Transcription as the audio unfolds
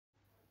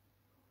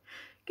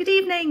Good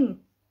evening.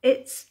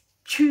 It's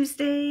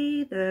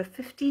Tuesday the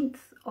 15th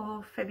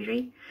of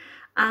February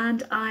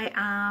and I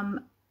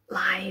am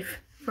live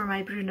for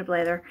my Brew and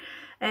Blether.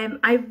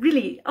 I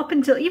really, up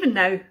until even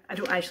now, I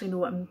don't actually know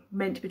what I'm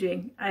meant to be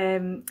doing.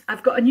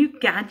 I've got a new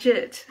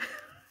gadget.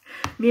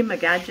 Me and my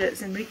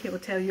gadgets, and Ricky will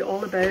tell you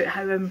all about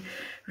how I'm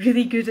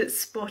really good at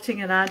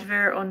spotting an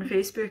advert on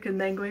Facebook and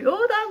then going,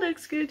 oh, that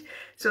looks good.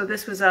 So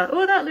this was a,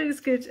 oh, that looks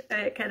good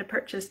kind of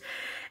purchase.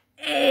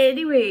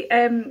 Anyway,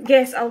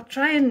 yes, I'll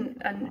try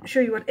and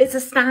show you what, it's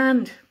a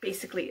stand,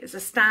 basically. It's a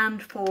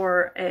stand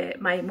for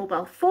my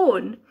mobile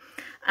phone.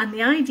 And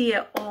the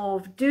idea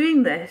of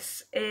doing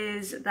this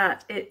is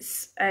that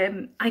it's,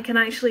 I can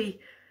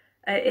actually,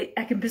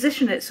 I can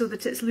position it so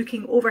that it's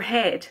looking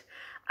overhead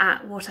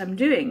at what I'm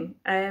doing.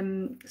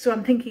 So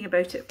I'm thinking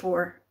about it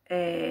for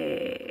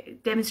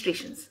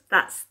demonstrations.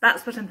 That's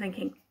what I'm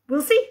thinking.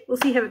 We'll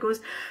see how it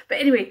goes. But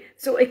anyway,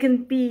 so it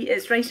can be,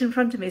 it's right in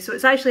front of me. So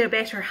it's actually a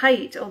better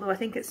height, although I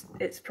think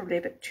it's probably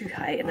a bit too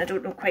high and I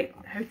don't know quite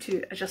how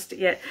to adjust it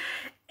yet.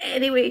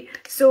 Anyway,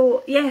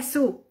 so yeah,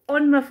 so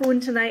on my phone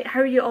tonight,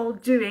 how are you all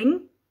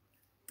doing?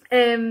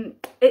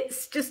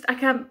 It's just, I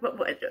can't,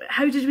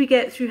 how did we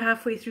get through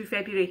halfway through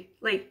February?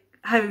 Like,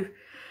 how?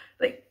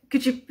 Like,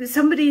 could you,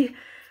 somebody,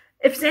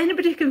 if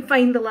anybody can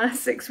find the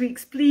last 6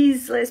 weeks,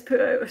 please let's put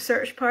out a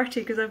search party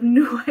because I've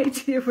no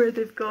idea where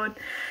they've gone.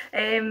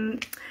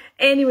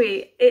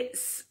 Anyway,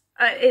 it's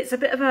a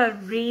bit of a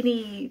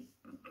rainy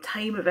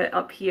time of it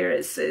up here.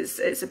 It's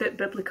a bit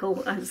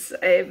biblical, as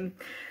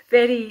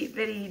very,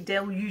 very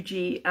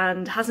delugey,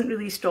 and hasn't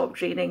really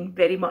stopped raining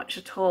very much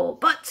at all.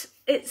 But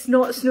it's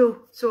not snow,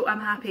 so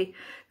I'm happy,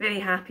 very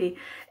happy.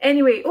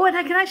 Anyway, oh, and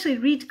I can actually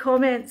read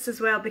comments as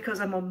well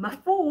because I'm on my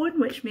phone,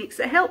 which makes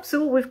it help.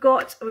 So we've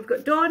got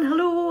Dawn,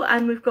 hello,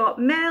 and we've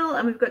got Mel,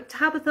 and we've got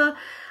Tabitha,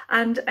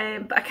 and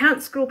but I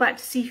can't scroll back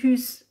to see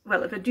who's,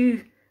 well, if I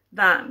do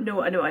that,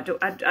 no, I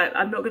don't,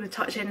 I'm not going to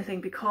touch anything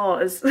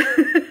because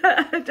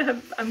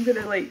I'm going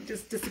to like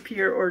just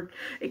disappear or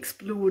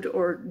explode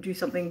or do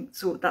something,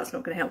 so that's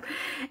not going to help.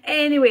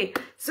 Anyway,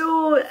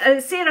 so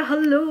Sarah,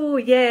 hello,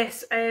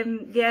 yes,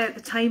 yeah,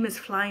 the time is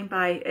flying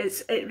by.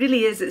 It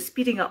really is, it's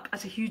speeding up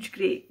at a huge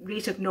great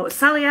rate of knots.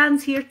 Sally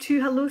Ann's here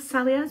too, hello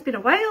Sally Ann, it's been a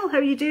while, how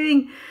are you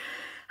doing?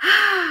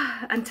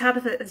 And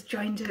Tabitha has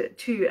joined it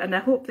too, and I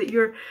hope that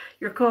your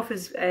cough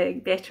is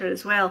better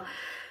as well.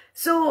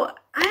 So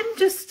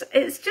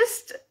it's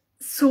just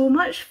so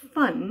much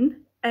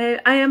fun. I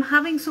am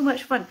having so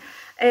much fun.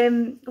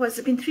 Well,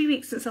 it's been 3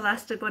 weeks since I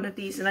last did one of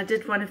these, and I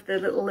did one of the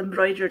little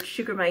embroidered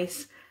sugar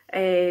mice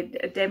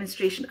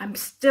demonstration. I'm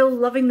still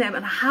loving them,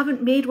 and I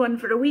haven't made one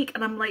for a week,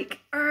 and I'm like,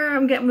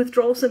 I'm getting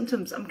withdrawal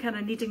symptoms. I'm kind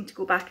of needing to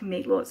go back and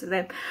make lots of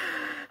them.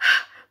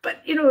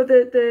 But you know,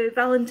 the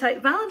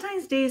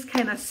Valentine's Day is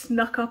kind of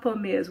snuck up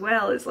on me as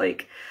well. It's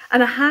like,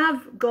 and I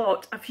have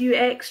got a few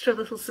extra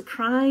little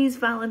surprise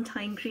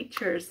Valentine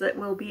creatures that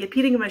will be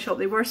appearing in my shop.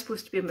 They were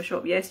supposed to be in my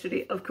shop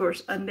yesterday, of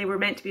course, and they were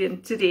meant to be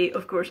in today,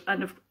 of course.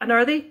 And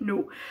are they?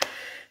 No.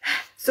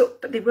 So,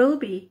 but they will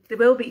be,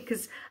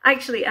 because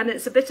actually, and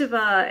it's a bit of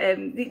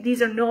a,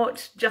 these are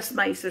not just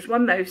mice. There's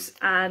one mouse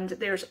and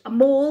there's a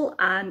mole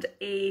and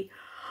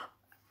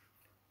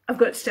I've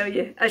got to tell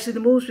you, actually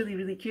the mole's really,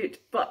 really cute,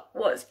 but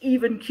what's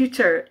even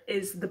cuter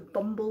is the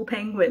bumble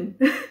penguin.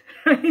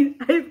 Right?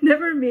 I've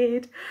never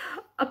made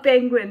a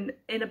penguin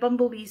in a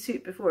bumblebee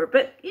suit before,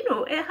 but you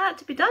know, it had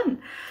to be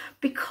done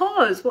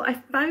because what I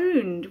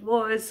found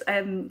was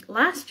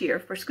last year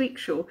for Squeak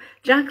Show,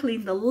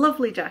 Jacqueline, the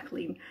lovely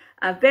Jacqueline,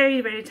 a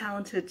very, very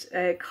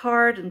talented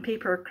card and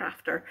paper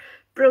crafter,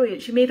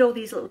 brilliant. She made all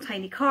these little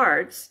tiny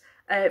cards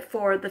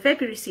for the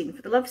February scene,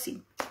 for the love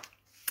scene.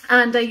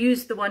 And I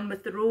used the one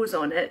with the rose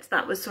on it.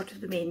 That was sort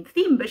of the main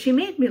theme, but she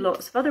made me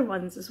lots of other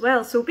ones as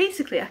well. So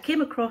basically I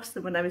came across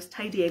them when I was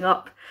tidying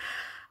up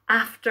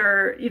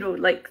after, you know,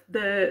 like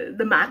the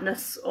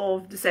madness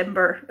of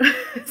December.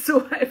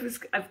 So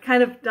I've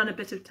kind of done a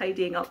bit of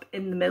tidying up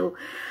in the mill,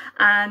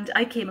 and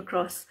I came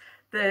across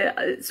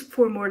the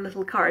 4 more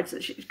little cards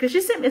that because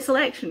she sent me a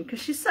selection because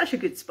she's such a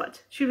good spud.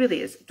 She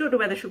really is. Don't know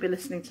whether she'll be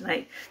listening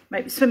tonight.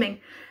 Might be swimming.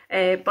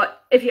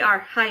 But if you are,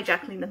 hi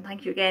Jacqueline, and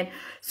thank you again.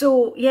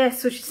 So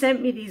yes, so she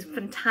sent me these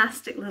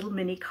fantastic little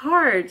mini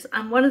cards,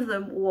 and one of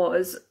them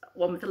was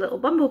one with a little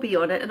bumblebee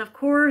on it, and of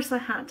course I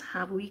had to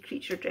have a wee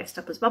creature dressed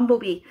up as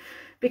Bumblebee,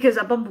 because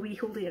a bumblebee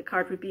holding a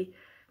card would be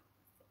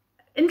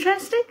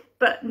interesting,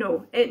 but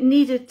no, it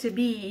needed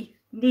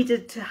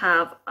to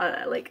have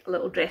like a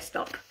little dressed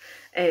up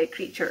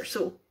creature,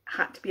 so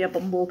had to be a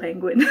bumble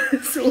penguin.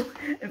 So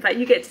in fact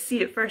you get to see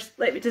it first.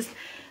 Let me just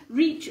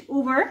reach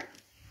over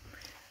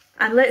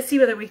and let's see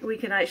whether we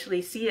can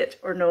actually see it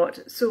or not.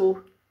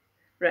 So,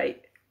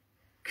 right,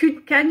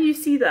 can you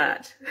see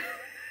that?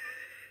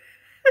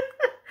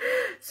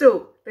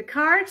 So the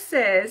card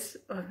says,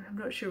 oh, I'm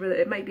not sure whether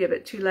it might be a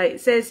bit too light.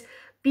 It says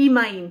 "Be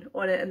mine"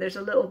 on it, and there's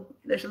a little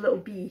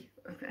bee.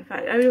 In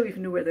fact, I don't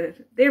even know where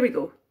there we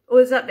go. Oh,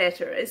 is that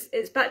better?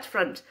 It's back to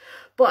front,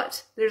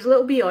 but there's a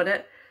little bee on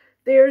it.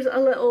 There's a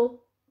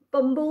little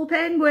bumble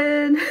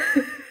penguin.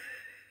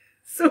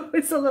 So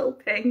it's a little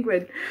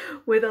penguin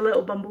with a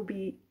little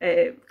bumblebee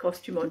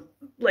costume on,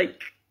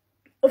 like,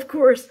 of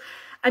course.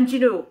 And you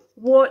know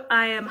what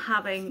I am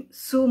having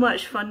so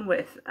much fun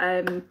with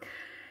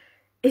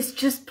is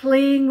just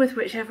playing with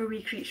whichever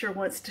wee creature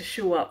wants to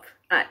show up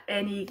at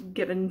any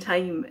given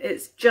time.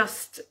 It's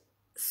just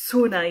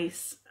so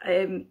nice.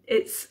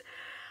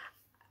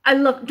 I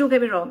love, don't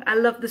get me wrong, I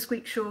love the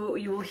Squeak Show.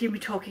 You will hear me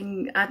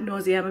talking ad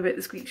nauseam about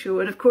the Squeak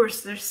Show. And of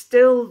course, there's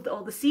still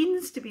all the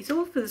scenes to be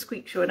sold for the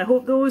Squeak Show. And I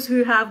hope those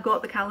who have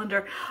got the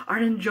calendar are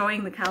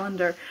enjoying the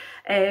calendar.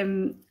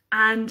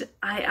 And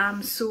I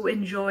am so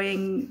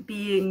enjoying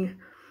being,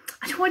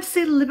 I don't want to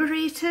say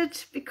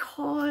liberated,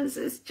 because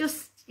it's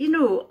just, you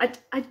know,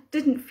 I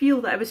didn't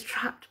feel that I was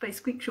trapped by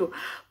Squeak Show.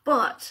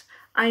 But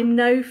I'm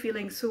now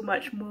feeling so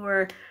much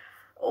more,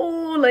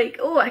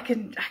 I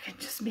can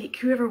just make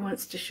whoever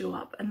wants to show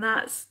up, and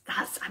that's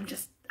I'm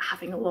just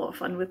having a lot of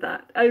fun with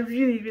that. I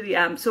really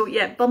am. So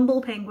yeah,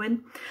 Bumble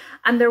Penguin,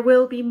 and there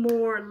will be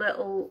more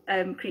little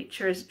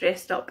creatures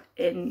dressed up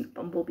in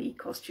bumblebee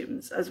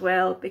costumes as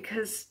well,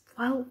 because,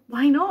 well,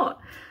 why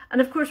not? And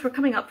of course we're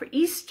coming up for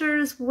Easter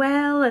as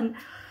well, and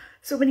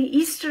so many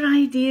Easter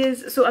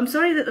ideas. So I'm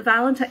sorry that the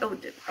Valentine,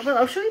 well,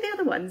 I'll show you the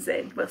other ones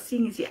then. Well,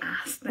 seeing as you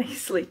asked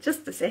nicely,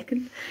 just a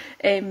second.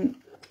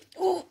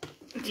 Oh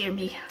dear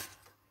me,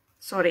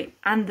 sorry.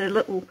 And the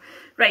little,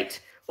 right,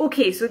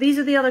 okay, so these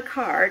are the other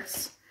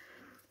cards.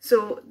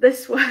 So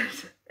this one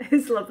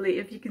is lovely,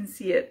 if you can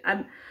see it.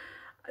 And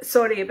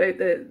sorry about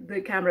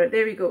the camera,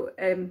 there we go.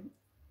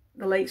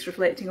 The light's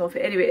reflecting off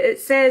it. Anyway, it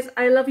says,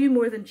 I love you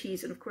more than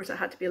cheese. And of course it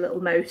had to be a little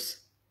mouse,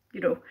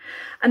 you know.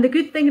 And the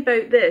good thing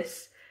about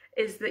this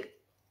is that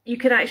you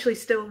can actually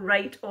still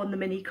write on the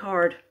mini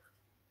card.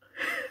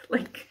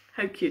 Like,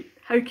 how cute,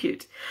 how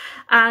cute.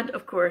 And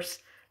of course,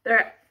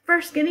 their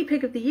first guinea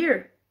pig of the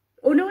year.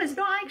 Oh no, it's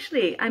not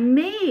actually. I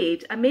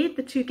made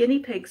the 2 guinea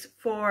pigs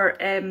for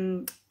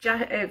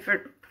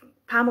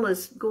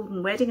Pamela's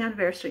golden wedding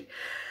anniversary.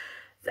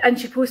 And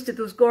she posted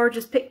those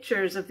gorgeous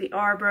pictures of the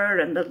arbour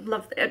and the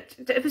love.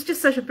 It was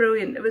just such a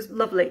brilliant, it was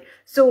lovely.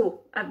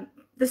 So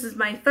this is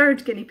my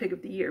 3rd guinea pig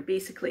of the year,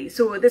 basically.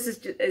 So this is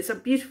just, it's a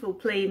beautiful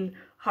plain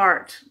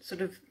heart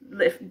sort of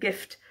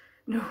gift.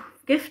 No,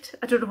 gift?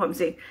 I don't know what I'm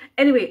saying.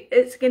 Anyway,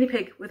 it's a guinea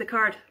pig with a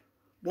card.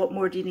 What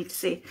more do you need to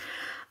say?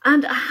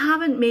 And I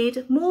haven't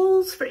made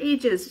moles for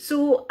ages,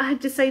 so I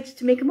decided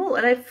to make a mole.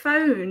 And I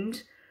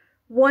found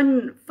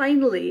one,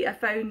 finally, I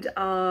found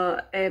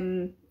a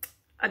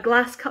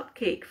glass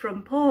cupcake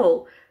from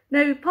Paul.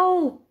 Now,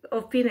 Paul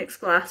of Phoenix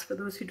Glass, for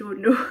those who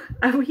don't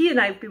know, he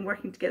and I have been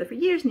working together for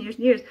years and years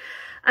and years.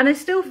 And I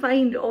still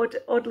find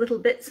odd little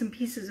bits and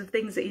pieces of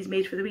things that he's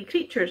made for the wee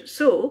creatures.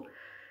 So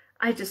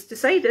I just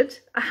decided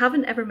I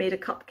haven't ever made a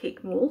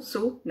cupcake mole,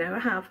 so now I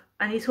have.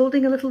 And he's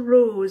holding a little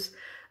rose.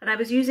 And I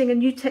was using a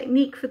new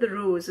technique for the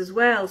rose as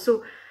well.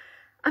 So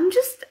I'm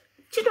just,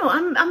 you know,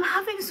 I'm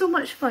having so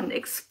much fun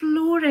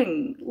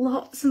exploring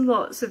lots and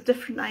lots of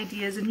different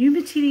ideas and new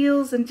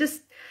materials, and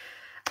just,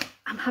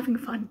 I'm having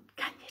fun.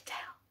 Can you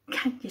tell?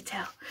 Can you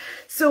tell?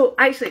 So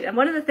actually, and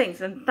one of the things,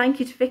 and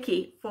thank you to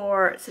Vicky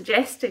for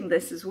suggesting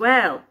this as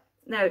well.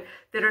 Now,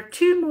 there are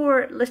 2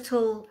 more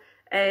little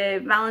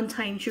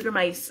Valentine sugar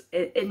mice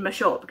in my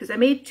shop, because I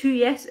made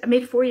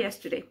 4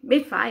 yesterday.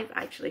 Made 5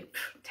 actually.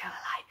 Tell a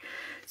lie.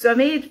 So I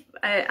made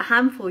a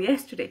handful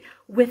yesterday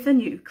with a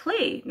new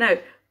clay. Now,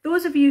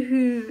 those of you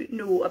who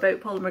know about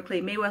polymer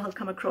clay may well have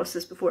come across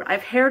this before.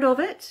 I've heard of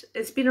it.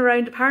 It's been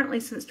around apparently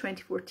since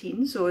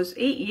 2014, so it's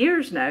 8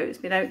 years now. It's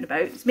been out and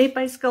about. It's made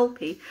by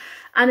Sculpey,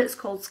 and it's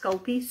called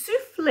Sculpey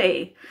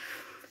Souffle.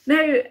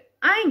 Now,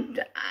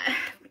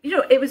 you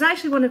know, it was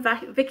actually one of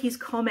Vicky's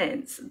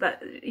comments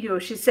that, you know,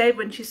 she said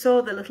when she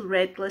saw the little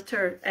red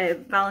glitter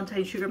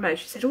Valentine sugar mouse,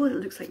 she said, oh, it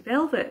looks like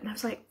velvet. And I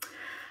was like,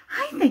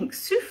 I think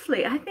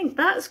souffle, I think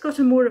that's got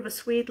a more of a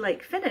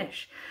suede-like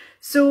finish.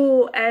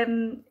 So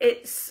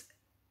it's,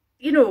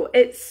 you know,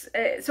 it's,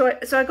 so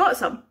I got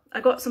some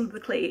of the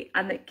clay,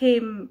 and it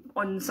came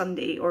on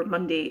Sunday or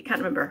Monday,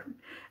 can't remember.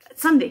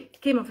 Sunday,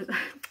 it came off,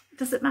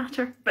 does it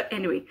matter? But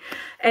anyway,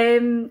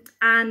 and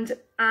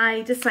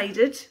I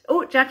decided,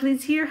 oh,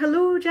 Jacqueline's here.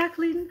 Hello,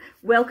 Jacqueline.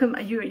 Welcome.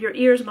 Your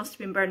ears must have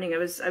been burning. I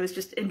was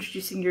just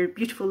introducing your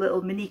beautiful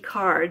little mini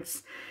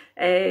cards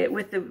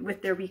with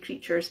their wee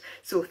creatures.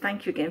 So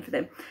thank you again for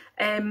them.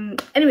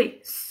 Anyway,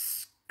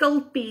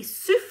 Sculpey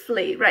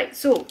Souffle. Right,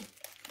 so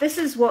this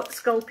is what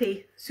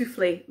Sculpey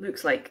Souffle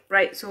looks like.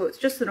 Right, so it's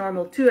just the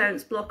normal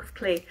 2-ounce block of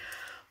clay,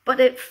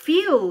 but it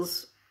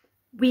feels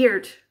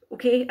weird.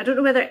 Okay, I don't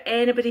know whether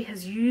anybody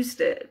has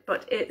used it,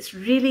 but it's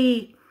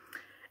really,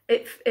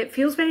 it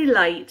feels very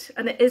light,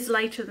 and it is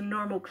lighter than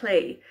normal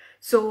clay.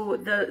 So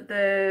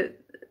the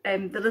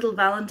little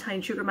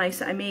Valentine sugar mice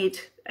that I made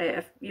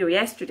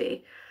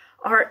yesterday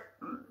are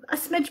a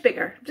smidge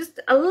bigger, just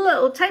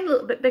a tiny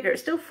little bit bigger.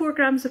 It's still 4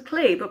 grams of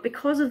clay, but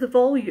because of the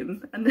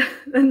volume and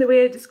the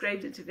way I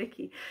described it to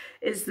Vicky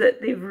is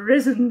that they've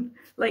risen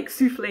like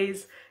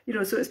souffles, you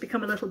know, so it's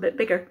become a little bit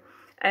bigger.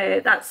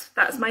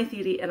 That's my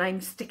theory, and I'm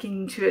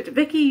sticking to it.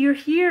 Vicky, you're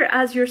here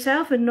as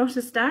yourself and not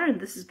as Darren.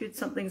 This is good.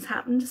 Something's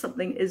happened.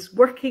 Something is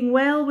working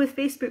well with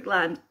Facebook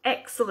land.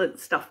 Excellent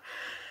stuff.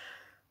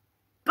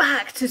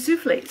 Back to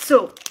souffle.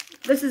 So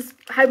this is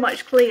how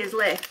much clay is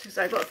left, because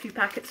I've got a few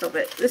packets of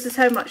it. This is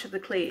how much of the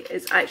clay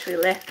is actually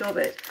left of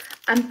it.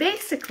 And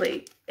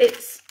basically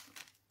it's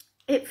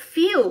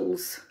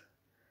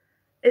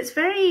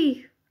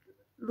very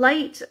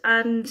light,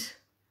 and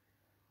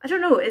I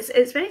don't know,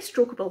 it's very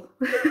strokeable.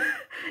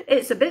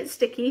 It's a bit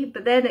sticky,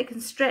 but then it can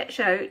stretch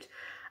out.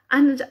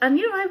 And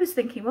you know, I was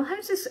thinking, well,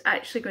 how's this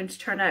actually going to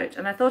turn out?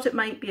 And I thought it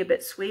might be a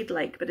bit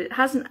suede-like, but it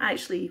hasn't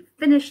actually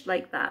finished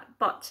like that.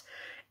 But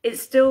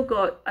it's still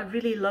got a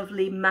really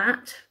lovely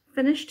matte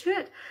finish to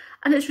it,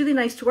 and it's really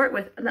nice to work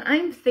with. And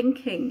I'm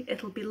thinking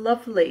it'll be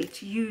lovely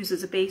to use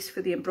as a base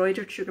for the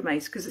embroidered sugar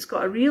mice, because it's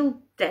got a real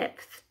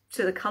depth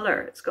to the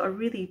colour. It's got a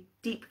really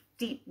deep,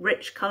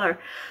 rich colour,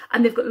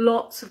 and they've got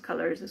lots of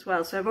colours as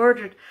well. So I've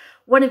ordered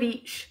one of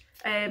each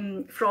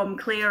from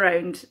Clay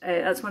Around.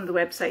 That's one of the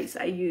websites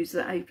that I use,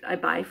 that I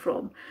buy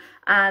from.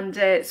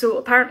 And so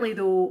apparently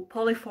though,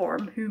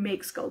 Polyform, who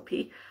makes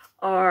Sculpey,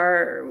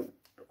 are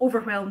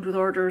overwhelmed with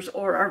orders,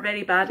 or are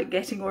very bad at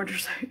getting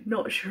orders out.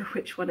 Not sure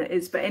which one it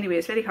is, but anyway,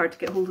 it's very hard to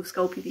get hold of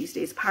Sculpey these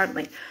days,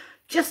 apparently.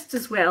 Just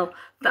as well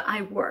that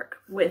I work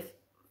with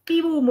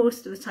Fimo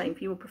most of the time.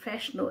 Fimo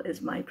Professional is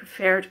my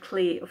preferred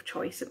clay of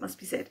choice, it must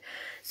be said.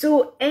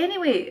 So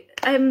anyway,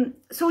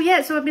 so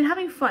I've been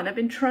having fun. I've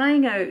been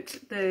trying out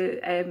the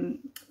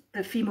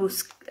Fimo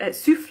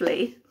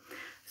souffle.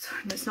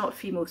 Sorry, it's not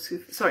Fimo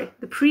souffle, sorry,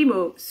 the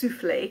Primo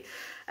souffle.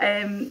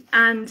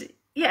 And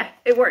yeah,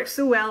 it works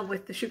so well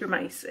with the sugar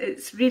mice.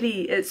 It's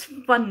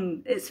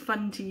fun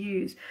to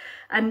use.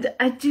 And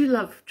I do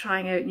love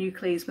trying out new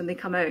clays when they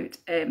come out.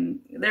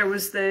 There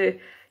was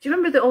do you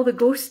remember all the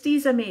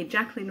ghosties I made?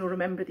 Jacqueline will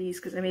remember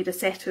these, because I made a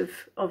set of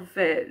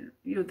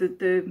you know,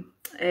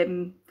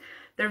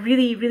 they're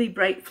really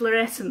bright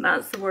fluorescent.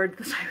 That's the word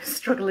that I was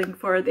struggling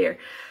for there.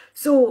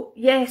 So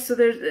yeah, so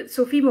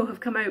Fimo have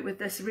come out with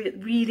this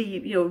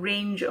really, you know,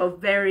 range of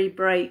very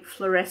bright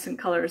fluorescent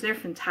colours. They're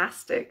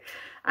fantastic.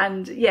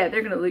 And yeah,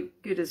 they're going to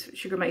look good as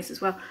sugar mice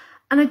as well.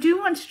 And I do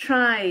want to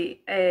try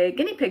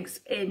guinea pigs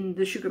in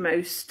the sugar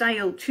mouse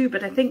style too,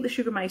 but I think the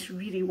sugar mice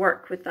really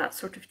work with that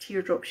sort of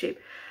teardrop shape.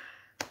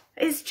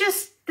 It's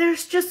just,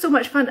 there's just so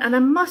much fun. And I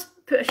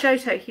must put a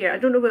shout out here. I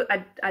don't know,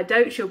 I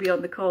doubt she'll be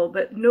on the call,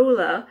 but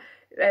Nola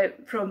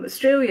from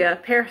Australia,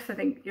 Perth I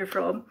think you're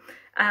from,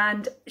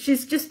 and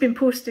she's just been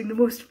posting the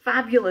most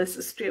fabulous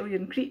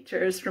Australian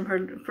creatures from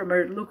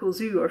her local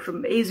zoo, or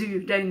from a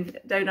zoo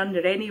down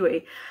under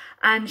anyway.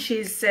 And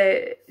she's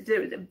the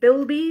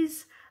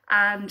bilbies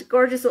and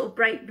gorgeous little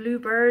bright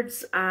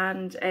bluebirds,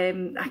 and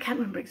I can't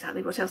remember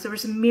exactly what else. There were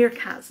some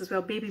meerkats as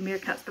well, baby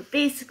meerkats. But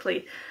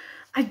basically,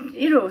 I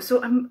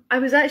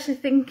was actually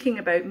thinking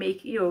about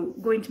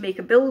going to make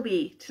a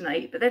bilby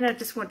tonight, but then I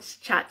just wanted to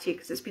chat to you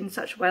because it's been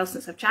such a while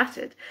since I've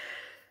chatted.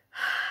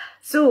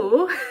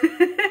 So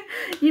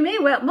you may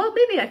well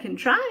maybe I can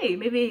try,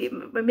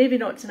 maybe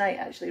not tonight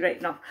actually, right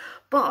enough,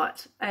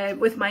 but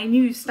with my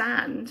new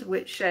stand,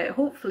 which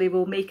hopefully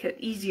will make it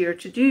easier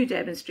to do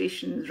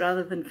demonstrations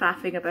rather than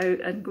faffing about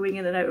and going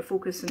in and out of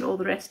focus and all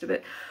the rest of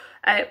it.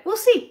 We'll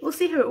see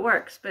how it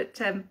works,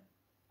 but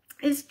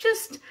it's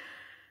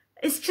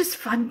just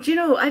fun. Do you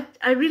know,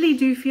 I really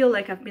do feel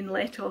like I've been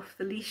let off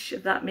the leash,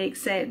 if that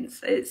makes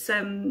sense. It's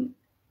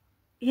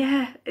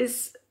yeah,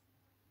 it's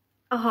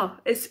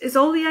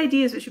all the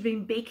ideas which have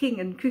been baking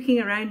and cooking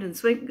around and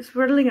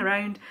swirling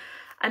around,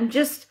 and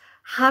just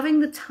having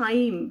the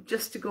time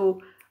just to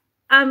go,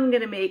 I'm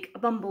going to make a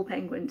bumble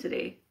penguin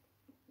today,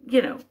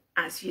 you know,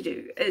 as you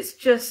do. It's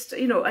just,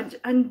 you know,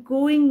 and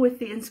going with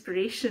the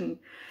inspiration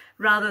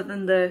rather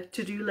than the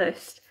to-do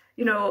list.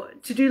 You know,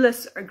 to-do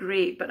lists are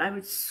great, but I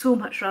would so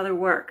much rather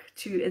work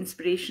to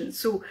inspiration.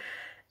 So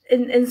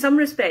in some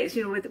respects,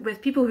 you know,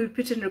 with people who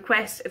put in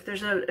requests, if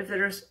there's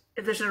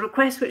a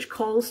request which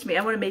calls to me,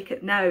 I want to make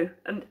it now,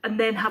 and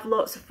then have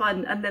lots of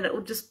fun, and then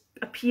it'll just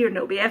appear and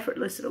it'll be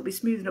effortless and it'll be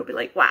smooth and it'll be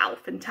like, wow,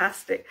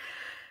 fantastic.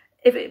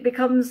 If it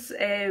becomes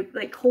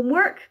like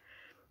homework,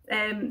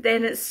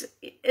 then it's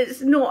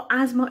not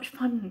as much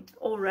fun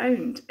all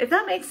round, if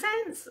that makes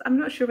sense. I'm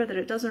not sure whether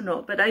it does or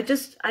not, but I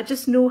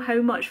just know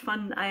how much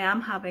fun I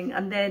am having,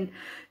 and then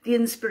the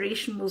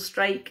inspiration will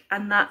strike,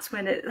 and that's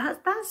when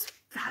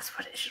that's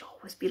what it should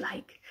always be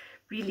like,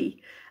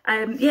 really.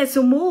 Yeah,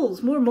 so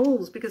moles, more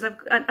moles, because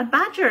and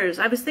badgers.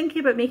 I was thinking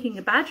about making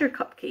a badger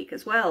cupcake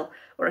as well,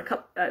 or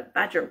a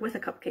badger with a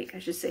cupcake, I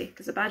should say,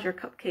 because a badger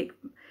cupcake,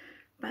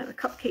 a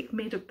cupcake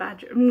made of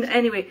badger.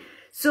 Anyway,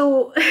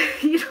 so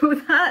you know,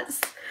 that's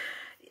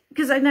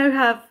because I now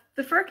have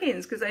the fir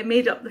canes, because I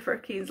made up the fir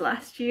canes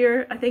last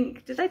year. I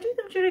think, did I do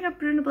them during a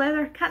Brew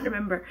Blether? Can't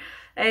remember.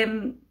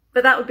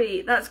 But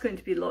that's going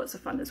to be lots of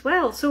fun as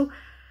well. So.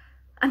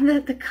 And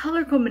the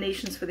colour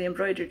combinations for the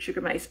embroidered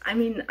sugar mice, I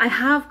mean, I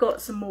have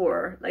got some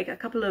more, like a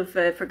couple of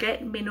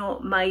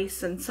forget-me-not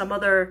mice and some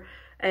other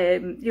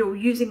you know,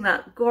 using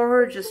that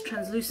gorgeous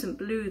translucent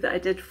blue that I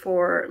did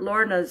for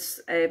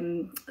Lorna's,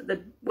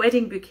 the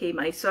wedding bouquet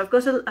mice. So I've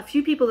got a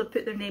few people have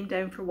put their name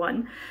down for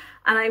one,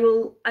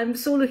 and I'm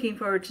so looking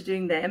forward to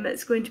doing them.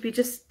 It's going to be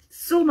just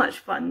so much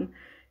fun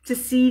to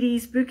see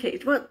these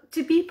bouquets, well,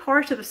 to be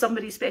part of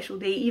somebody's special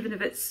day, even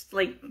if it's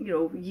like, you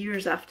know,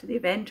 years after the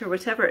event or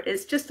whatever.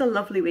 It's just a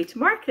lovely way to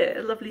mark it,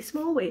 a lovely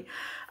small way.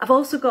 I've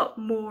also got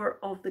more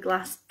of the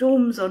glass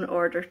domes on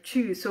order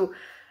too, so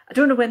I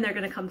don't know when they're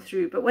going to come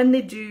through, but when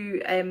they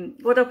do,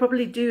 what I'll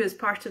probably do as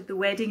part of the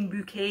wedding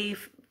bouquet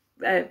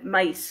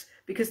mice,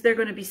 because they're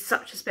going to be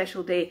such a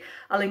special day,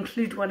 I'll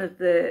include one of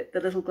the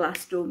little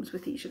glass domes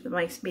with each of the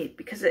mice made,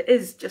 because it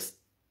is just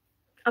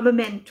a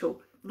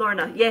memento.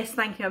 Lorna, yes,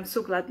 thank you. I'm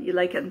so glad that you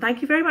like it. And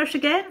thank you very much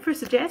again for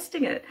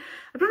suggesting it.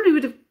 I probably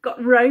would have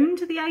got round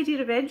to the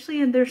idea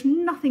eventually, and there's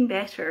nothing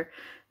better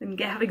than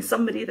having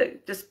somebody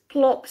that just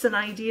plops an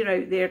idea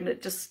out there and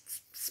it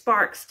just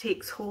sparks,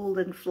 takes hold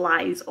and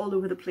flies all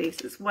over the place.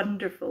 It's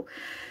wonderful.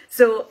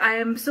 So I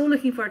am so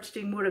looking forward to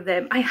doing more of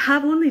them. I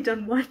have only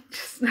done one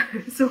just now,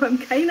 so I'm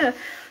kind of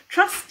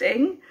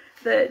trusting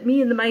that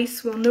me and the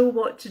mice will know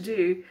what to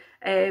do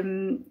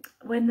when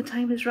the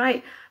time is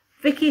right.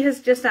 Vicky has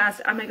just asked,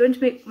 am I going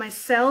to make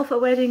myself a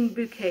wedding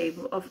bouquet,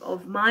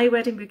 of my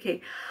wedding bouquet?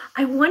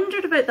 I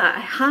wondered about that. I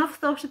have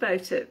thought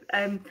about it.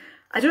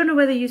 I don't know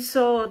whether you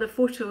saw the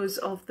photos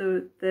of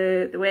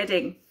the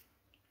wedding.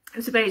 It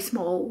was a very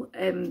small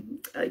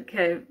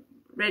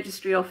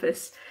registry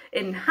office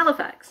in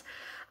Halifax.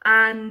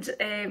 And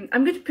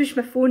I'm going to push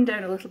my phone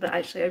down a little bit,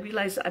 actually. I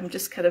realise that I'm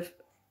just kind of,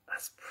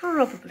 that's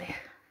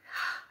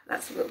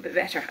a little bit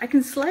better. I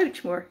can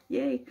slouch more,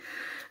 yay,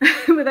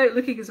 without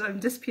looking as though I'm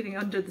disappearing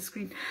under the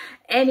screen.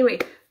 Anyway,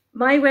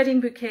 my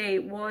wedding bouquet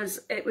was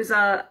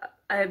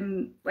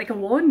like a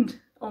wand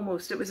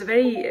almost. It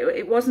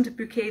wasn't a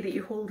bouquet that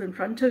you hold in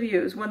front of you.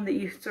 It was one that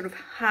you sort of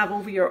have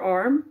over your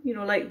arm, you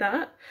know, like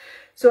that.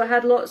 So I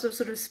had lots of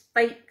sort of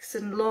spikes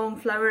and long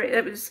flower.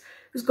 It was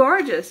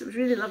gorgeous. It was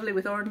really lovely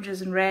with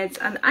oranges and reds,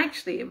 and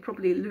actually it would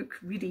probably look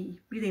really,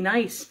 really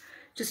nice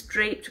just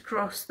draped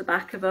across the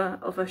back of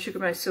a sugar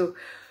mouse. So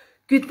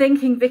good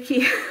thinking,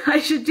 Vicky. I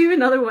should do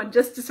another one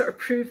just to sort of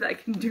prove that I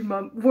can do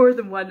more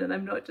than one and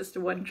I'm not just a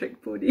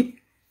one-trick pony.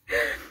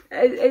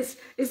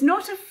 It's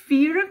not a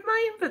fear of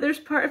mine, but there's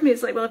part of me,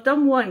 it's like, well, I've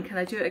done one, can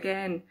I do it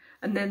again?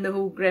 And then the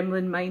whole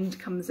gremlin mind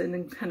comes in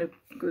and kind of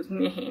goes,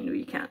 no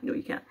you can't, no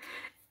you can't.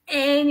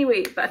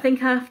 Anyway, but I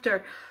think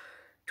after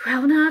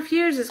 12 and a half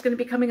years, it's going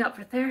to be coming up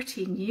for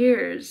 13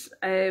 years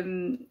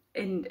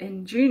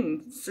in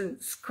June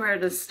since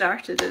Quernus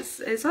started.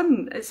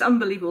 It's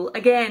unbelievable.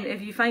 Again,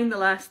 if you find the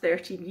last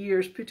 13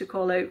 years, put a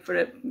call out for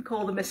it,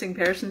 call the Missing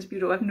Persons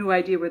Bureau. I have no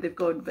idea where they've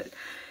gone, but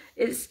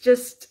it's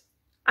just,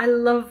 I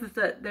love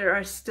that there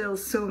are still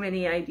so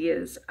many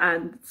ideas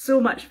and so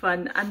much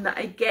fun, and that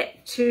I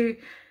get to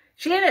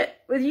share it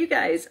with you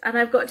guys and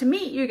I've got to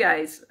meet you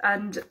guys,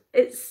 and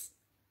it's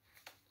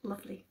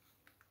lovely.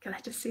 Can I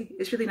just say,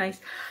 it's really nice.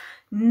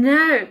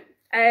 Now,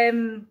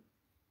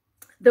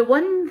 the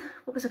one,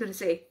 what was I going to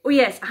say? Oh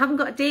yes, I haven't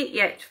got a date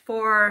yet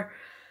for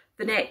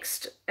the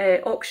next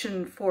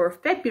auction for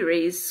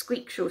February's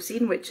Squeak Show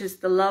scene, which is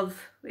the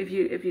Love. If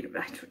you I don't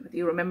know whether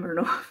you remember or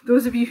not.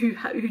 Those of you who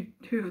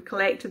have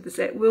collected the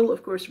set will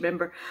of course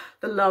remember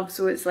the Love.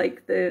 So it's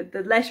like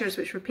the letters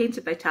which were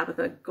painted by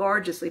Tabitha,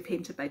 gorgeously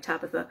painted by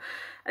Tabitha.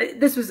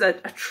 This was a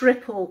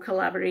triple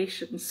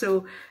collaboration.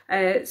 So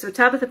so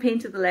Tabitha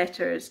painted the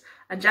letters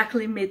and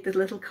Jacqueline made the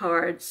little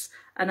cards,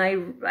 and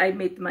I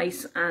made the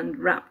mice and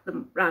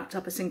wrapped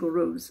up a single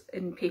rose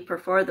in paper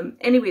for them.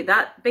 Anyway,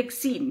 that big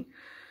scene,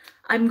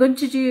 I'm going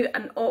to do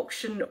an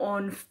auction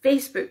on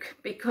Facebook,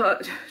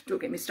 because, don't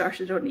get me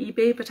started on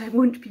eBay, but I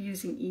won't be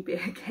using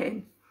eBay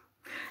again.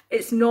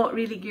 It's not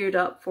really geared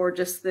up for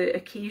just the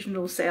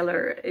occasional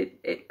seller.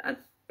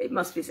 It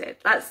must be said.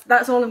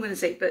 That's all I'm going to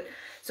say. But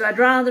so I'd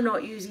rather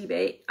not use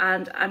eBay,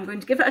 and I'm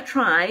going to give it a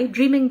try.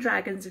 Dreaming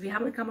Dragons, if you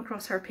haven't come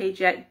across her page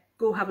yet,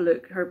 go have a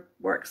look. Her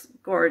work's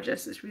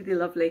gorgeous. It's really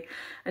lovely.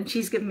 And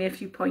she's given me a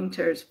few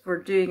pointers for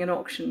doing an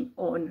auction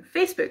on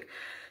Facebook.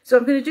 So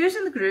I'm going to do it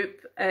in the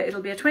group.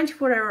 It'll be a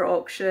 24-hour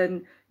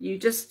auction. You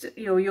just,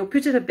 you'll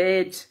put in a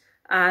bid,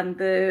 and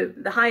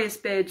the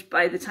highest bid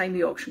by the time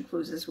the auction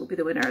closes will be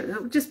the winner.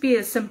 It'll just be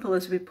as simple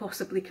as we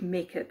possibly can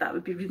make it. That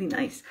would be really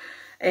nice.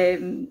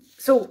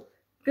 So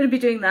I'm going to be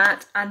doing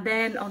that, and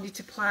then I'll need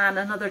to plan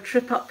another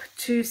trip up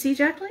to see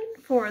Jacqueline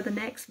for the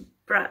next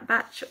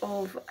batch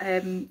of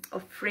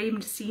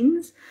framed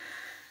scenes.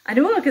 I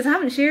know, because I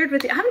haven't shared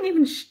with you.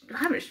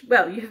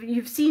 Well,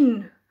 you've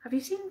seen. Have you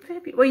seen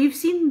February? Well, you've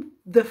seen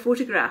the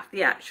photograph,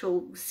 the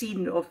actual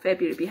scene of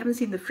February, but you haven't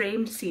seen the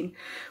framed scene,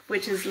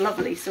 which is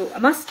lovely. So I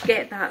must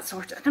get that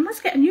sorted. And I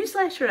must get a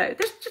newsletter out.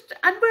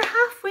 And we're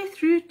halfway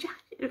through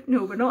January.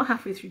 No, we're not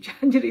halfway through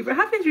January. We're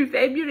halfway through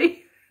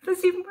February.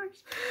 That's even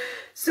worse.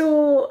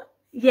 So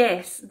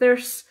yes,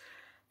 there's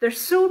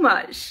so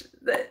much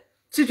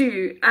to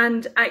do,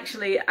 and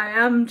actually I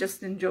am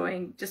just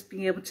enjoying just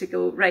being able to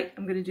go, right,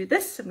 I'm going to do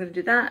this, I'm going to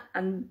do that,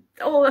 and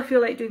oh, I feel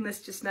like doing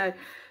this just now.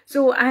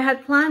 So I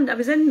had planned, I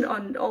was in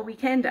on all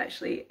weekend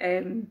actually,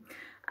 and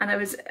I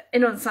was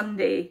in on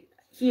Sunday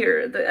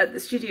here at the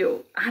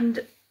studio,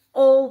 and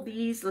all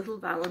these little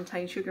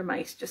Valentine sugar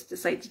mice just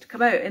decided to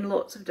come out in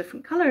lots of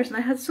different colours, and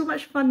I had so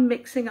much fun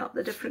mixing up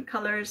the different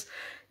colours,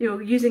 you know,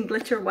 using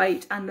glitter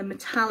white and the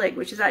metallic,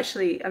 which is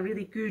actually a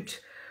really good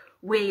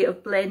way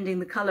of blending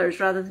the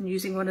colours rather than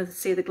using one of the,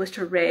 say, the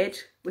glitter red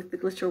with the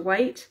glitter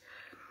white.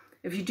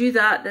 If you do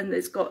that, then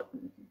it's got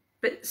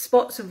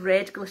spots of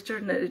red glitter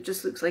and it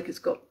just looks like it's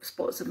got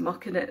spots of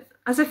muck in it.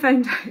 As I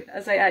found out,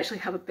 as I actually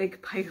have a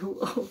big pile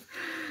of,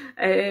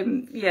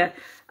 yeah,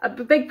 a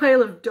big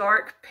pile of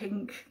dark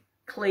pink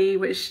clay,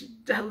 which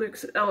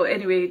looks, oh,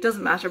 anyway, it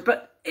doesn't matter,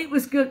 but it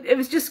was good. It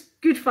was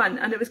just good fun,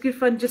 and it was good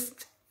fun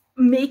just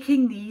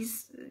making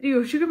these, you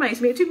know, sugar mice.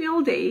 I mean, it took me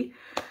all day,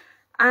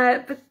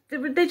 but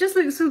they just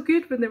looked so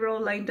good when they were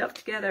all lined up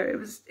together.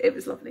 It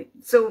was lovely.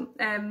 So,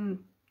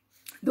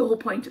 the whole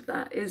point of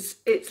that is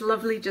it's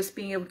lovely just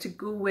being able to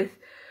go with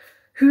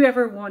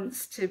whoever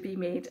wants to be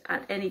made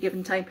at any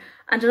given time.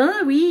 And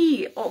another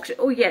wee auction,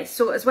 oh yes,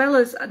 so as well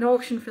as an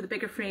auction for the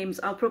bigger frames,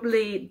 I'll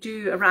probably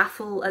do a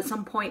raffle at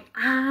some point,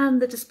 and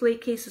the display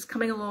case is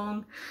coming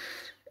along.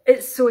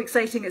 It's so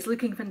exciting, it's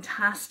looking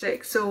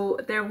fantastic. So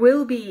there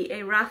will be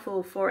a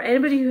raffle for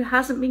anybody who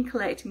hasn't been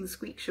collecting the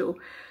Squeak Show,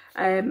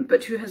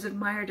 but who has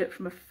admired it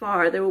from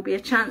afar. There will be a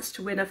chance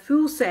to win a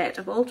full set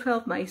of all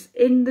 12 mice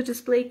in the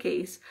display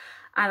case,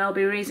 and I'll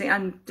be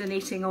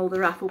donating all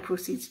the raffle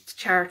proceeds to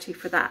charity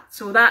for that.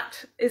 So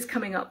that is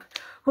coming up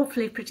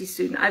hopefully pretty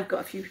soon. I've got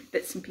a few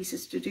bits and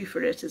pieces to do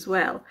for it as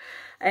well.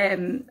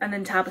 And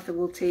then Tabitha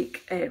will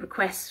take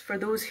requests for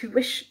those who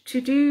wish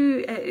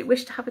to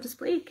have a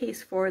display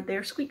case for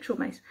their Squeak Show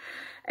mice.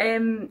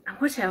 And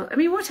what else? I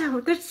mean, what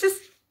else?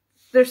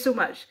 There's so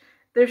much.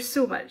 There's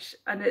so much,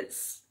 and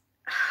it's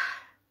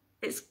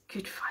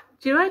good fun.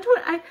 Do you know,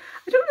 I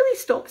don't really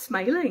stop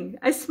smiling.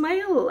 I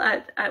smile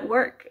at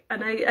work,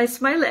 and I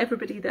smile at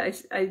everybody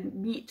that I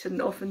meet, and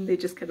often they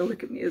just kind of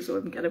look at me as though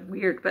I'm kind of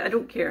weird, but I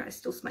don't care. I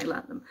still smile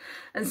at them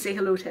and say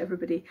hello to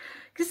everybody,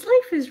 because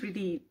life is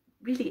really,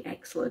 really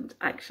excellent,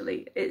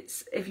 actually.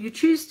 It's, if you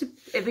choose to,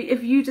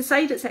 if you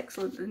decide it's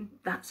excellent, then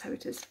that's how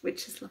it is,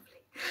 which is lovely.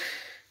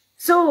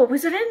 So,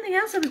 was there anything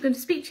else I was going to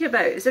speak to you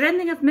about? Is there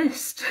anything I've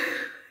missed?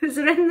 Is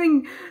there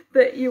anything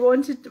that you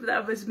wanted, that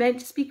I was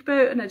meant to speak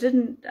about and I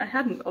didn't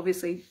have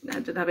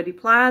any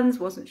plans,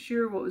 wasn't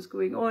sure what was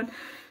going on.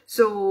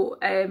 So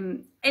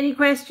any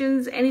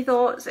questions, any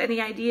thoughts,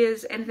 any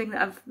ideas, anything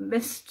that I've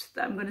missed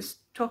that I'm going to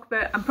talk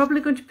about? I'm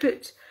probably going to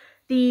put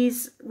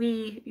these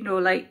wee, you know,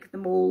 like the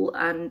mole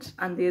and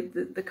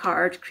the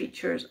card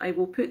creatures, I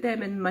will put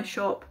them in my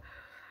shop.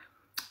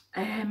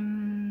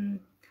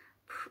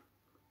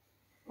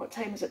 What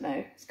time is it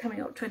now? It's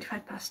coming up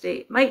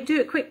 8:25. Might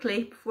do it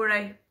quickly before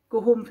I go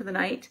home for the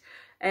night,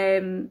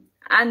 and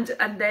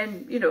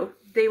then, you know,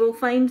 they will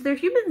find their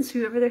humans,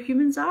 whoever their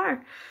humans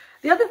are.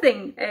 The other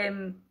thing,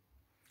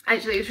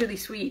 actually, it's really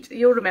sweet.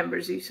 You'll remember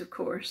Zeus, of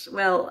course.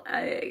 Well,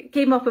 it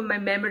came up in my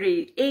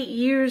memory 8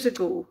 years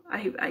ago.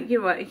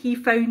 You know, he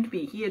found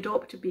me. He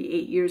adopted me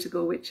 8 years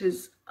ago, which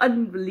is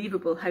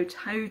unbelievable how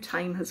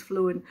time has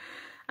flown.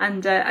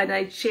 And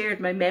I shared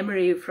my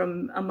memory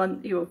from a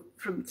month, you know,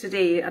 from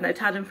today, and I'd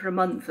had him for a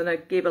month, and I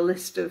gave a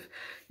list of,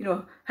 you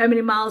know, how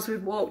many miles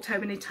we'd walked, how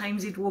many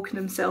times he'd woken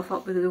himself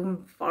up with his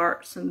own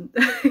farts, and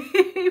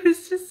he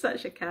was just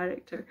such a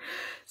character.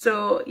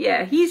 So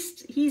yeah,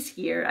 he's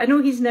here. I know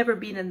he's never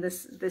been in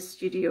this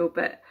studio,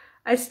 but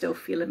I still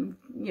feel him,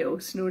 you know,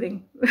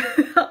 snoring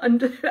out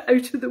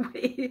of the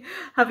way,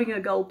 having a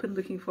gulp and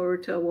looking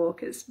forward to a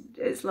walk.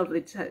 It's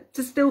lovely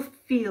to still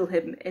feel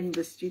him in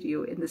the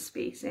studio, in the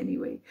space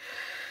anyway.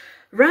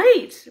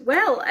 Right,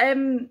 well,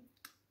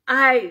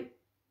 I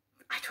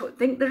don't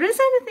think there is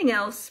anything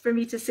else for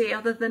me to say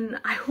other than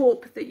I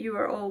hope that you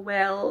are all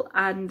well,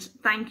 and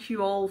thank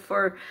you all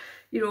for,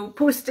 you know,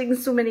 posting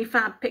so many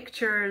fab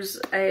pictures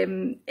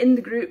in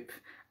the group,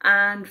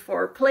 and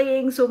for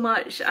playing so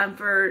much, and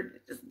for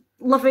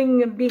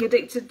loving and being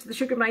addicted to the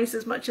sugar mice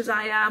as much as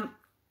I am.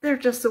 They're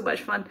just so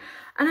much fun.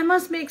 And I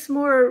must make some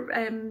more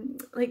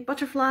like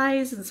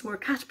butterflies and some more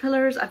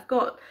caterpillars. I've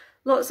got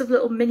lots of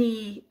little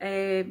mini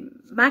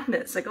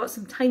magnets. I got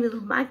some tiny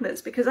little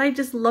magnets because I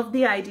just love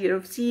the idea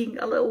of seeing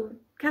a little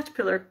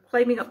caterpillar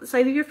climbing up the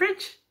side of your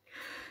fridge.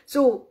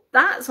 So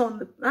that's on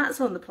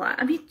the plan.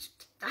 I mean,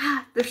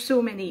 there's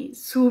so many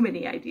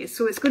ideas.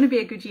 So it's going to be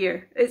a good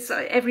year. It's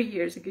every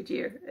year is a good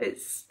year.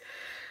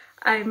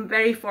 I'm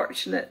very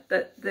fortunate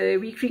that the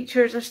wee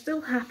creatures are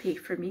still happy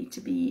for me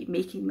to be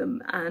making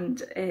them,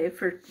 and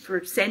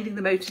for sending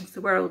them out into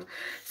the world.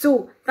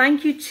 So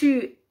thank you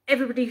to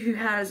everybody who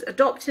has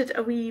adopted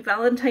a wee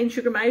Valentine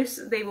sugar mouse.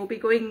 They will be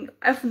going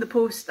off in the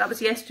post. That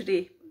was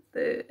yesterday.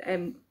 The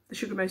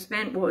sugar mouse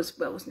event was,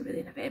 well, it wasn't really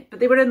an event, but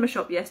they were in my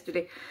shop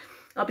yesterday.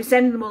 I'll be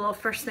sending them all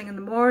off first thing in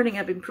the morning.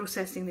 I've been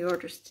processing the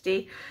orders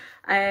today,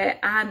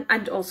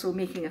 and also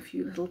making a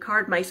few little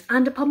card mice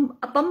and a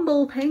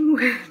bumble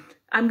penguin.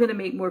 I'm going to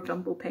make more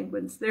bumble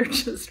penguins. They're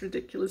just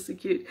ridiculously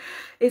cute.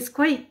 It's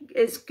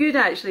good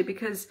actually,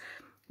 because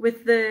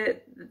with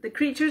the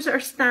creatures that are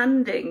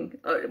standing,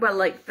 well,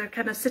 like they're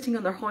kind of sitting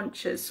on their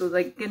haunches, so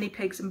like guinea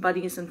pigs and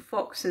bunnies and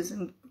foxes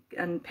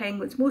and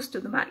penguins, most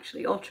of them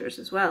actually, otters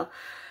as well,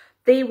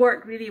 they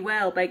work really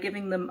well by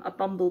giving them a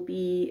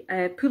bumblebee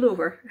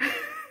pullover.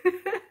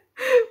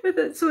 With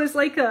it, so it's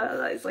like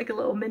a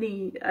little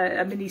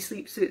mini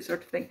sleep suit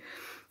sort of thing.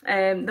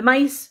 The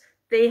mice,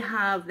 they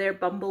have their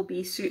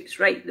bumblebee suits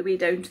right the way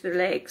down to their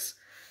legs,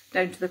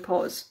 down to their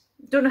paws.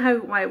 Don't know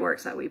why it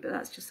works that way, but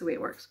that's just the way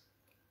it works.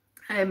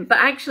 But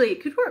actually,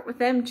 it could work with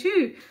them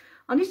too.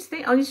 I'll need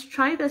to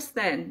try this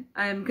then,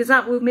 because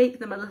that will make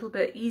them a little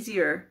bit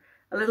easier,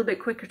 a little bit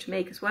quicker to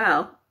make as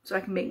well, so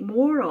I can make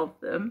more of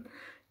them.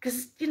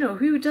 Because, you know,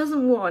 who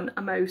doesn't want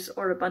a mouse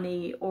or a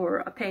bunny or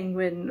a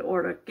penguin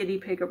or a guinea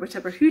pig or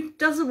whatever? Who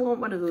doesn't want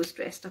one of those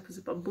dressed up as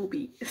a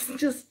bumblebee? It's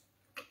just,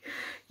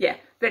 yeah,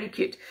 very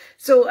cute.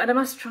 So, and I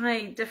must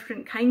try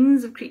different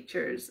kinds of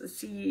creatures,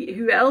 see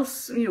who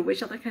else, you know,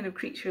 which other kind of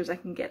creatures I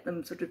can get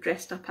them sort of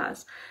dressed up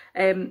as.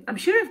 I'm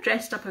sure I've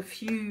dressed up a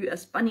few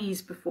as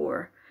bunnies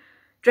before.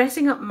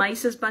 Dressing up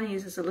mice as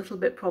bunnies is a little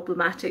bit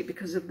problematic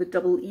because of the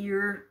double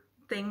ear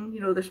thing.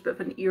 You know, there's a bit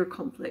of an ear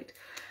conflict.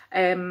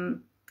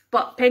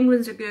 But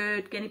penguins are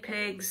good, guinea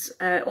pigs,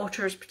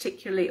 otters,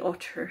 particularly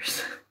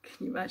otters.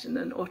 Can you imagine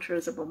an otter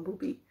as a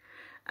bumblebee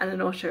and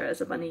an otter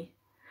as a bunny?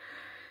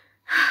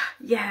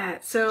 Yeah,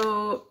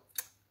 so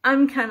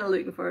I'm kind of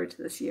looking forward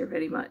to this year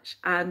very much.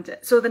 And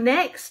so the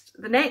next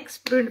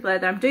Brew and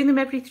Blether, I'm doing them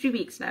every 3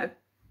 weeks now.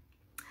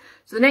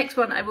 So the next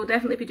one I will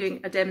definitely be doing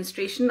a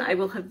demonstration. I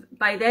will have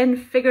by then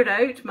figured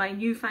out my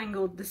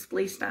newfangled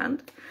display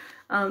stand.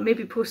 I'll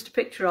maybe post a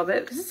picture of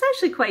it because it's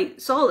actually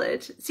quite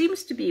solid. It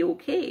seems to be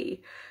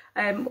okay.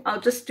 I'll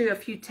just do a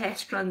few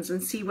test runs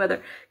and see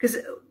whether, because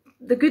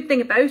the good thing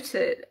about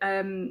it,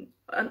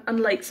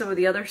 unlike some of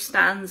the other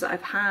stands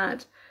I've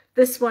had,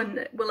 this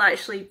one will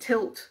actually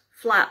tilt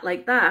flat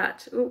like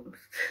that. Oh,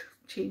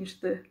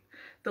 changed the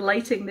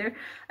lighting there.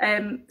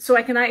 So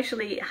I can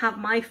actually have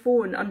my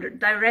phone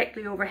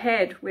directly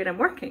overhead where I'm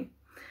working.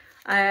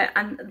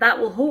 And that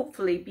will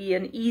hopefully be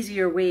an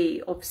easier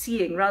way of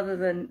seeing rather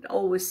than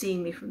always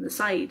seeing me from the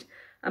side.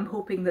 I'm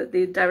hoping that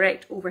the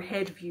direct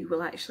overhead view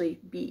will actually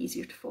be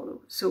easier to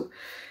follow. So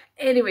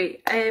anyway,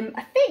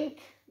 I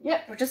think,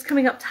 yeah, we're just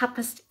coming up to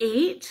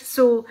 8:30.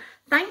 So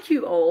thank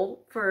you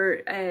all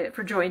for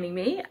joining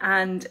me.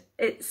 And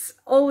it's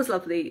always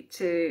lovely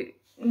to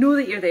know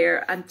that you're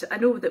there, and I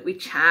know that we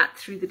chat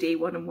through the day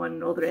one-on-one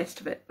and all the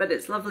rest of it, but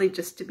it's lovely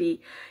just to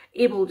be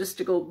able just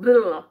to go blah,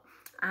 blah, blah,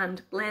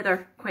 and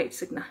blether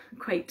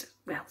quite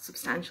well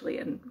substantially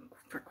and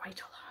for quite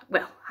a lot.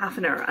 Well, half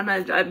an hour, and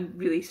I'm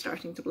really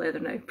starting to blether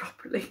now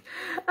properly.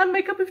 And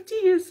my cup of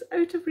tea is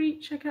out of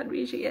reach. I can't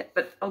reach it yet,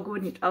 but I'll go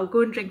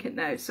and drink it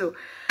now. So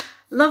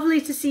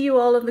lovely to see you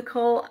all on the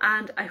call,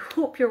 and I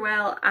hope you're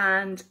well.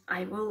 And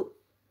I will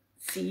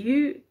see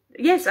you.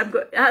 Yes,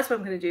 that's what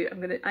I'm going to do. I'm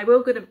going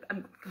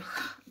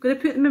to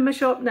put them in my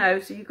shop now.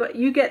 So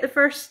you get the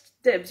first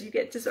dibs. You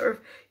get to sort of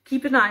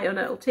keep an eye on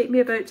it. It'll take me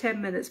about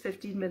 10 minutes,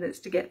 15 minutes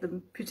to get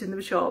them put in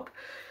the shop.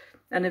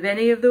 And if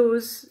any of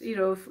those, you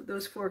know, if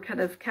those 4 kind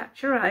of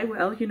catch your eye,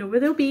 well, you know where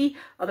they'll be.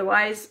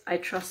 Otherwise, I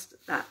trust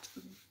that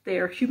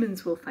their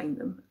humans will find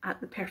them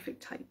at the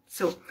perfect time.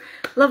 So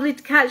lovely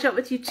to catch up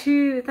with you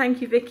too.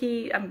 Thank you,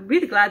 Vicky. I'm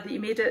really glad that you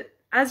made it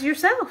as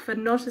yourself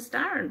and not as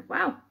Darren.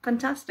 Wow,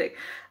 fantastic.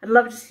 I'd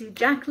love to see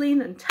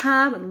Jacqueline and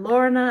Tab and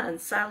Lorna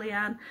and Sally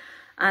Ann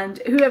and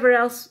whoever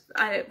else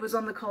was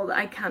on the call that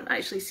I can't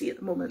actually see at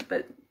the moment.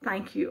 But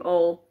thank you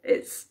all.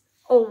 It's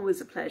always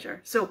a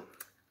pleasure. So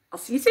I'll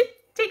see you soon.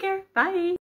 Take care. Bye.